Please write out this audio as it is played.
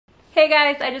Hey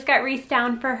guys, I just got Reese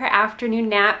down for her afternoon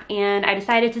nap and I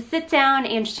decided to sit down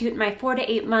and shoot my 4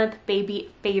 to 8 month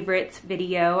baby favorites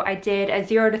video. I did a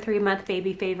 0 to 3 month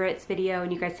baby favorites video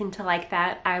and you guys seem to like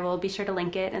that. I will be sure to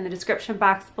link it in the description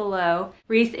box below.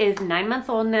 Reese is 9 months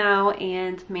old now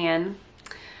and man,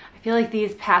 I feel like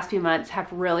these past few months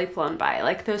have really flown by.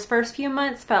 Like those first few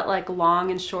months felt like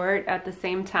long and short at the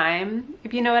same time,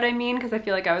 if you know what I mean, because I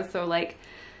feel like I was so like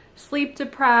sleep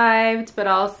deprived, but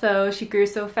also she grew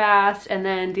so fast. And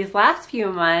then these last few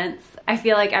months, I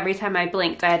feel like every time I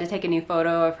blinked, I had to take a new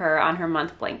photo of her on her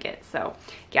month blanket. So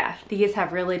yeah, these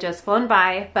have really just flown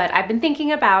by, but I've been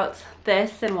thinking about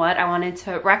this and what I wanted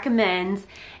to recommend.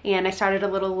 And I started a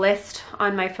little list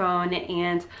on my phone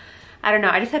and I don't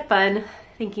know, I just had fun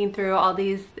thinking through all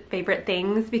these favorite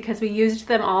things because we used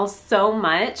them all so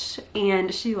much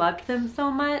and she loved them so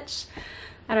much.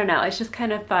 I don't know, it's just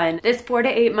kind of fun. This 4 to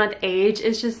 8 month age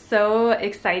is just so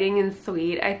exciting and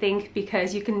sweet, I think,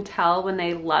 because you can tell when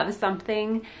they love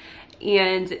something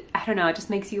and I don't know, it just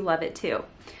makes you love it too.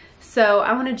 So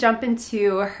I want to jump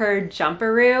into her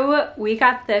jumperoo. We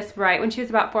got this right when she was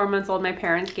about 4 months old. My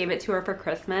parents gave it to her for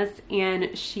Christmas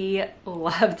and she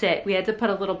loved it. We had to put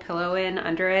a little pillow in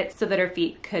under it so that her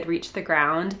feet could reach the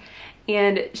ground.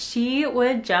 And she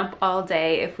would jump all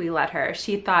day if we let her.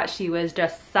 She thought she was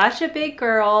just such a big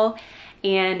girl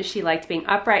and she liked being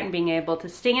upright and being able to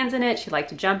stand in it. She liked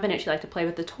to jump in it. She liked to play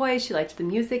with the toys. She liked the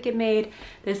music it made.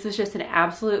 This was just an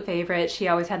absolute favorite. She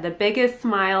always had the biggest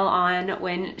smile on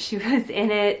when she was in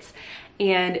it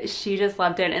and she just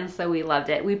loved it, and so we loved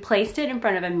it. We placed it in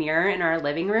front of a mirror in our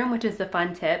living room, which is a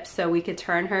fun tip, so we could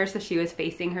turn her so she was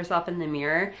facing herself in the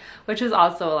mirror, which was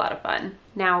also a lot of fun.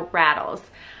 Now, rattles.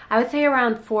 I would say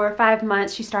around 4 or 5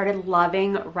 months, she started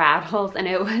loving rattles and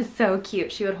it was so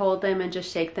cute. She would hold them and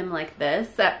just shake them like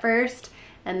this at first,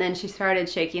 and then she started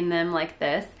shaking them like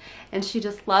this, and she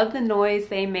just loved the noise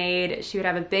they made. She would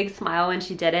have a big smile when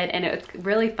she did it, and it was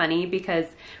really funny because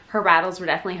her rattles were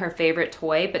definitely her favorite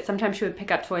toy, but sometimes she would pick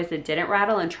up toys that didn't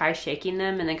rattle and try shaking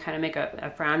them and then kind of make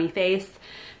a frowny face.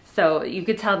 So you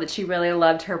could tell that she really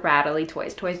loved her rattly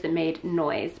toys, toys that made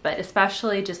noise, but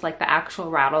especially just like the actual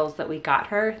rattles that we got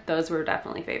her, those were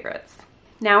definitely favorites.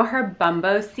 Now her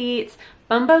bumbo seats.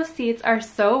 Bumbo seats are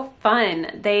so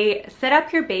fun. They sit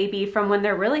up your baby from when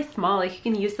they're really small. Like you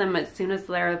can use them as soon as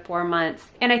they're 4 months.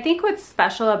 And I think what's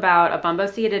special about a bumbo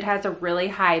seat, it has a really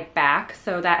high back,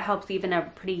 so that helps even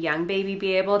a pretty young baby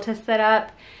be able to sit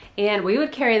up. And we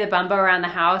would carry the bumbo around the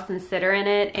house and sit her in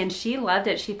it, and she loved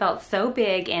it. She felt so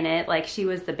big in it, like she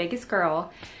was the biggest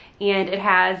girl. And it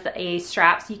has a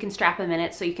strap, so you can strap them in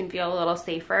it so you can feel a little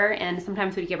safer. And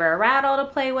sometimes we'd give her a rattle to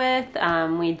play with.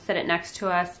 We'd sit it next to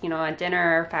us, you know, at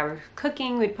dinner, or if I were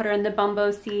cooking, we'd put her in the bumbo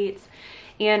seats.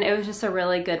 And it was just a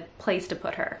really good place to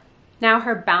put her. Now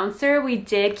her bouncer, we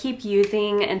did keep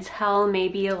using until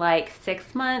maybe like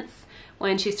 6 months,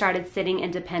 when she started sitting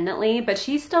independently, but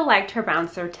she still liked her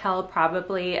bouncer till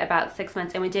probably about 6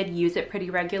 months, and we did use it pretty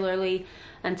regularly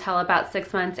until about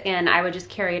 6 months, and I would just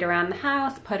carry it around the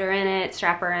house, put her in it,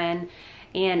 strap her in,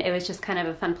 and it was just kind of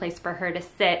a fun place for her to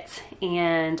sit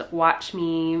and watch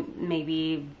me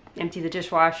maybe empty the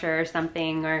dishwasher or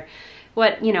something, or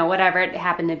whatever it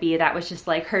happened to be. That was just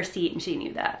like her seat and she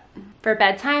knew that. For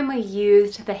bedtime, we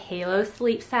used the Halo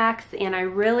sleep sacks and I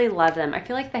really love them. I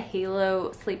feel like the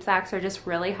Halo sleep sacks are just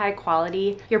really high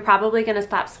quality. You're probably gonna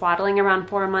stop swaddling around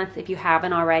 4 months if you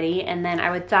haven't already, and then I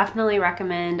would definitely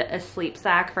recommend a sleep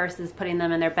sack versus putting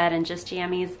them in their bed in just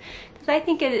jammies, because I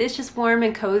think it's just warm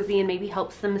and cozy and maybe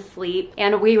helps them sleep,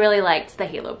 and we really liked the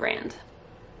Halo brand.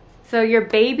 So your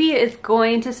baby is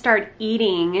going to start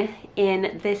eating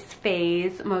in this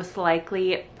phase, most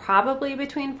likely probably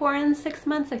between 4 and 6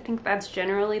 months. I think that's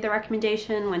generally the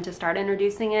recommendation when to start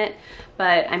introducing it.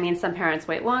 But I mean, some parents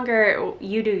wait longer,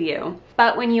 you do you.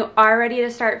 But when you are ready to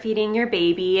start feeding your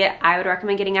baby, I would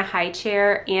recommend getting a high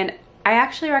chair, and I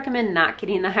actually recommend not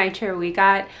getting the high chair we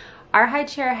got. Our high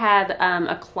chair had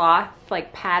a cloth,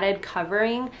 like padded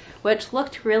covering, which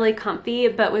looked really comfy,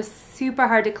 but was super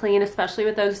hard to clean, especially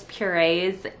with those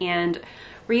purees. And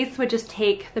Reese would just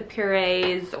take the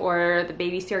purees or the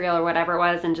baby cereal or whatever it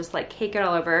was and just like cake it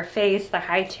all over her face, the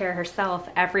high chair herself,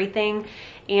 everything.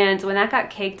 And when that got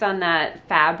caked on that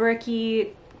fabric-y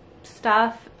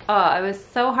stuff, oh, it was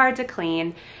so hard to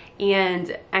clean.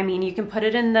 And I mean, you can put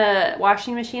it in the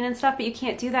washing machine and stuff, but you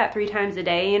can't do that 3 times a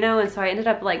day, you know? And so I ended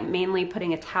up like mainly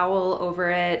putting a towel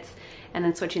over it and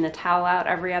then switching the towel out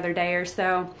every other day or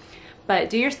so.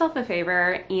 But do yourself a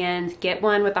favor and get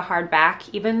one with a hard back.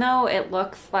 Even though it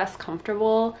looks less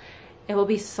comfortable, it will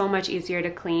be so much easier to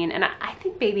clean, and I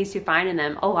think babies do fine in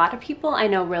them. A lot of people I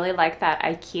know really like that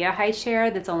IKEA high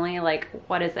chair that's only like,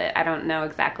 what is it? I don't know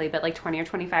exactly, but like $20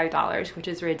 or $25, which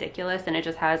is ridiculous, and it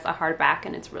just has a hard back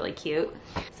and it's really cute.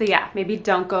 So yeah, maybe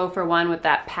don't go for one with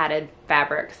that padded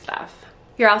fabric stuff.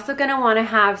 You're also gonna wanna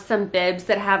have some bibs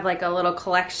that have like a little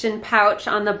collection pouch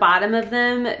on the bottom of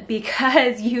them,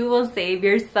 because you will save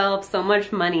yourself so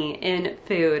much money in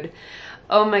food.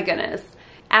 Oh my goodness.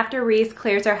 After Reese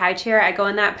clears her high chair, I go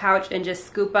in that pouch and just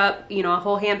scoop up, you know, a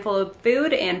whole handful of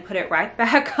food and put it right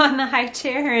back on the high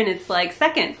chair, and it's like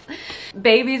seconds.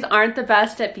 Babies aren't the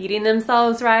best at feeding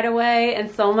themselves right away, and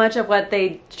so much of what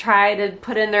they try to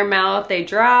put in their mouth, they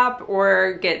drop,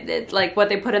 or get, like what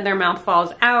they put in their mouth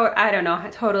falls out. I don't know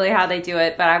totally how they do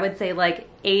it, but I would say like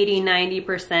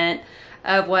 80–90%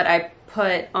 of what I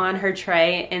put on her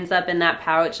tray ends up in that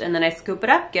pouch, and then I scoop it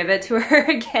up, give it to her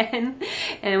again,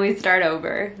 and we start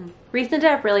over. Reese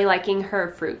ended up really liking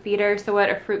her fruit feeder. So what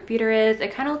a fruit feeder is,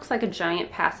 it kind of looks like a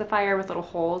giant pacifier with little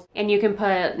holes, and you can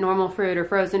put normal fruit or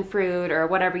frozen fruit or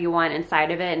whatever you want inside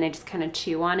of it, and they just kind of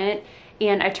chew on it.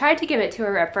 And I tried to give it to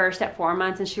her at first at 4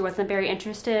 months, and she wasn't very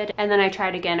interested. And then I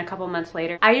tried again a couple months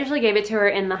later. I usually gave it to her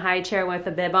in the high chair with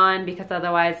a bib on, because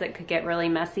otherwise it could get really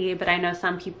messy. But I know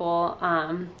some people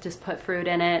just put fruit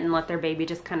in it and let their baby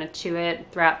just kind of chew it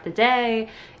throughout the day.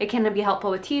 It can be helpful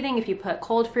with teething if you put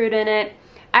cold fruit in it.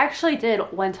 I actually did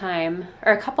one time,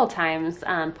 or a couple times,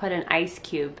 put an ice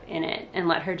cube in it and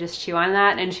let her just chew on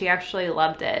that, and she actually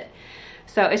loved it.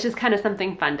 So it's just kind of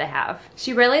something fun to have.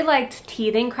 She really liked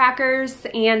teething crackers,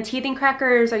 and teething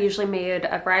crackers are usually made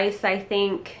of rice, I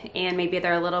think, and maybe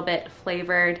they're a little bit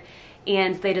flavored,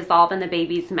 and they dissolve in the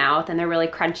baby's mouth, and they're really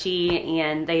crunchy,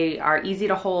 and they are easy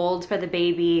to hold for the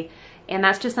baby. And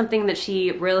that's just something that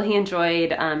she really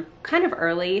enjoyed kind of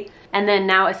early. And then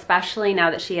now, especially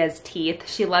now that she has teeth,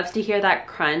 she loves to hear that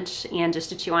crunch and just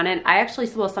to chew on it. I actually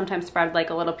will sometimes spread like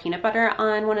a little peanut butter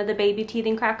on one of the baby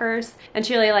teething crackers, and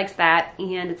she really likes that,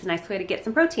 and it's a nice way to get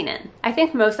some protein in. I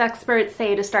think most experts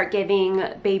say to start giving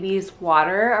babies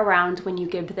water around when you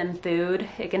give them food.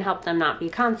 It can help them not be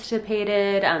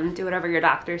constipated, do whatever your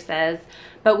doctor says.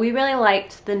 But we really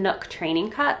liked the Nook training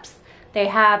cups. They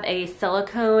have a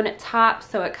silicone top,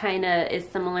 so it kind of is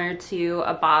similar to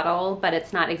a bottle, but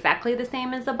it's not exactly the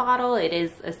same as a bottle. It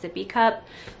is a sippy cup,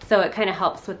 so it kind of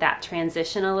helps with that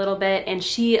transition a little bit, and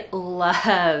she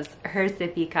loves her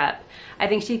sippy cup. I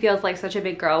think she feels like such a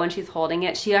big girl when she's holding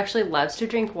it. She actually loves to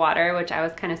drink water, which I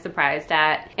was kind of surprised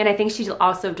at, and I think she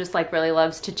also just like really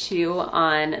loves to chew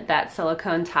on that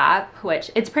silicone top, which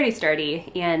it's pretty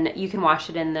sturdy, and you can wash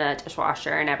it in the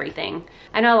dishwasher and everything.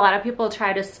 I know a lot of people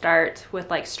try to start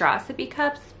with like straw sippy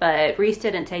cups, but Reese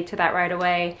didn't take to that right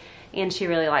away, and she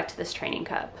really liked this training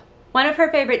cup. One of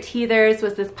her favorite teethers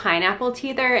was this pineapple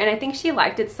teether, and I think she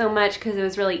liked it so much because it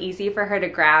was really easy for her to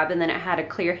grab, and then it had a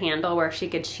clear handle where she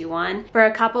could chew on. For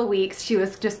a couple weeks, she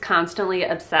was just constantly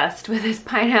obsessed with this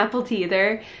pineapple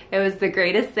teether. It was the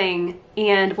greatest thing.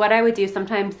 And what I would do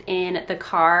sometimes in the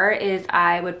car is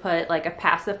I would put like a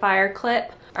pacifier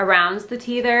clip around the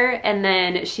teether, and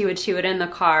then she would chew it in the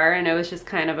car, and it was just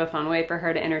kind of a fun way for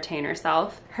her to entertain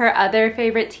herself. Her other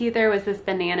favorite teether was this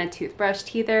banana toothbrush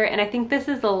teether, and I think this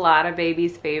is a lot of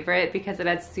babies' favorite because it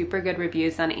had super good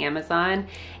reviews on Amazon,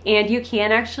 and you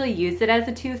can actually use it as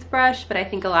a toothbrush, but I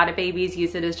think a lot of babies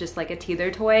use it as just like a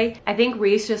teether toy. I think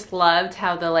Reese just loved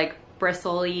how the like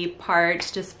bristly parts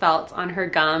just felt on her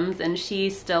gums, and she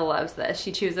still loves this.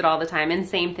 She chews it all the time, and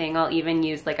same thing, I'll even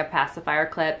use like a pacifier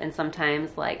clip and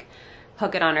sometimes like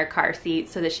hook it on her car seat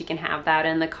so that she can have that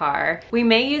in the car. We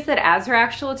may use it as her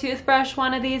actual toothbrush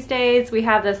one of these days. We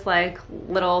have this like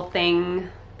little thing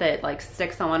that like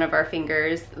sticks on one of our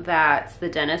fingers that the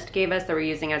dentist gave us that we're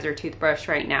using as our toothbrush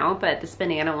right now, but this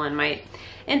banana one might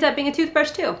end up being a toothbrush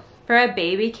too. For a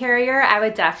baby carrier, I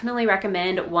would definitely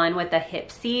recommend one with a hip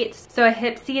seat. So a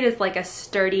hip seat is like a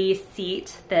sturdy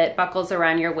seat that buckles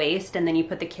around your waist, and then you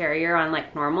put the carrier on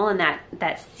like normal, and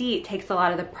that seat takes a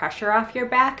lot of the pressure off your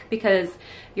back because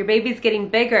your baby's getting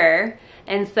bigger,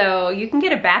 and so you can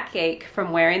get a backache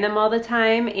from wearing them all the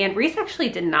time. And Reese actually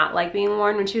did not like being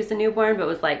worn when she was a newborn, but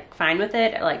was like fine with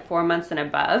it at like 4 months and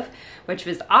above, which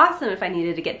was awesome if I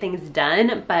needed to get things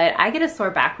done. But I get a sore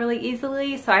back really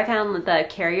easily, so I found that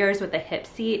the carriers with the hip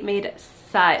seat made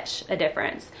such a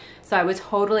difference. So I would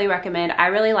totally recommend. I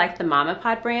really like the Mama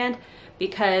Pod brand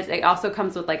because it also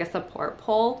comes with like a support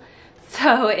pole.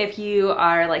 So if you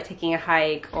are like taking a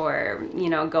hike or, you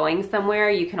know, going somewhere,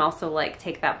 you can also like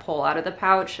take that pole out of the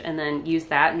pouch and then use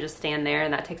that and just stand there,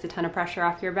 and that takes a ton of pressure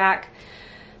off your back.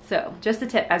 So just a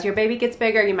tip, as your baby gets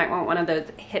bigger, you might want one of those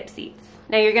hip seats.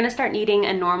 Now you're gonna start needing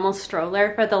a normal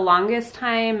stroller. For the longest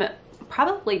time,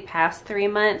 probably past 3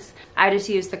 months. I just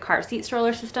use the car seat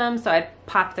stroller system. So I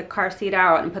pop the car seat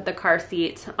out and put the car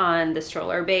seat on the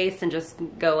stroller base and just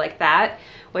go like that,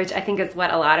 which I think is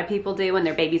what a lot of people do when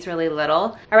their baby's really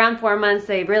little. Around 4 months,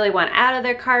 they really want out of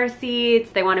their car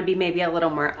seats. They want to be maybe a little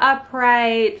more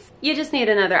upright. You just need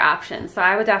another option. So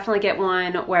I would definitely get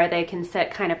one where they can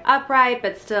sit kind of upright,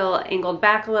 but still angled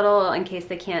back a little in case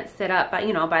they can't sit up,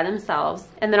 you know, by themselves.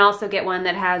 And then also get one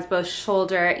that has both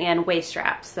shoulder and waist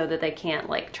straps so that they can't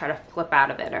like try to flip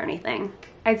out of it or anything.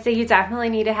 I'd say you definitely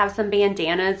need to have some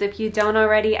bandanas if you don't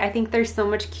already. I think they're so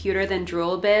much cuter than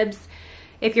drool bibs.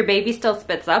 If your baby still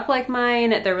spits up like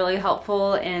mine, they're really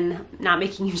helpful in not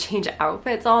making you change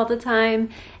outfits all the time.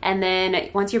 And then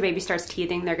once your baby starts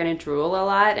teething, they're gonna drool a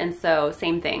lot. And so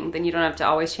same thing, then you don't have to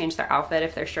always change their outfit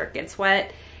if their shirt gets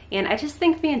wet. And I just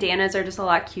think bandanas are just a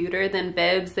lot cuter than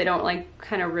bibs. They don't like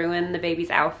kind of ruin the baby's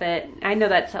outfit. I know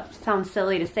that sounds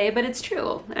silly to say, but it's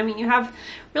true. I mean, you have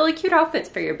really cute outfits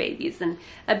for your babies, and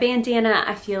a bandana,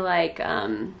 I feel like,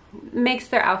 makes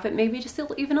their outfit maybe just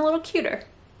even a little cuter.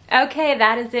 Okay,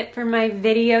 that is it for my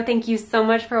video. Thank you so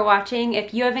much for watching.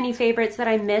 If you have any favorites that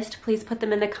I missed, please put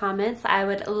them in the comments. I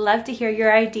would love to hear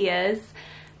your ideas.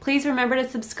 Please remember to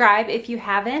subscribe if you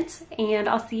haven't, and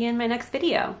I'll see you in my next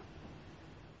video.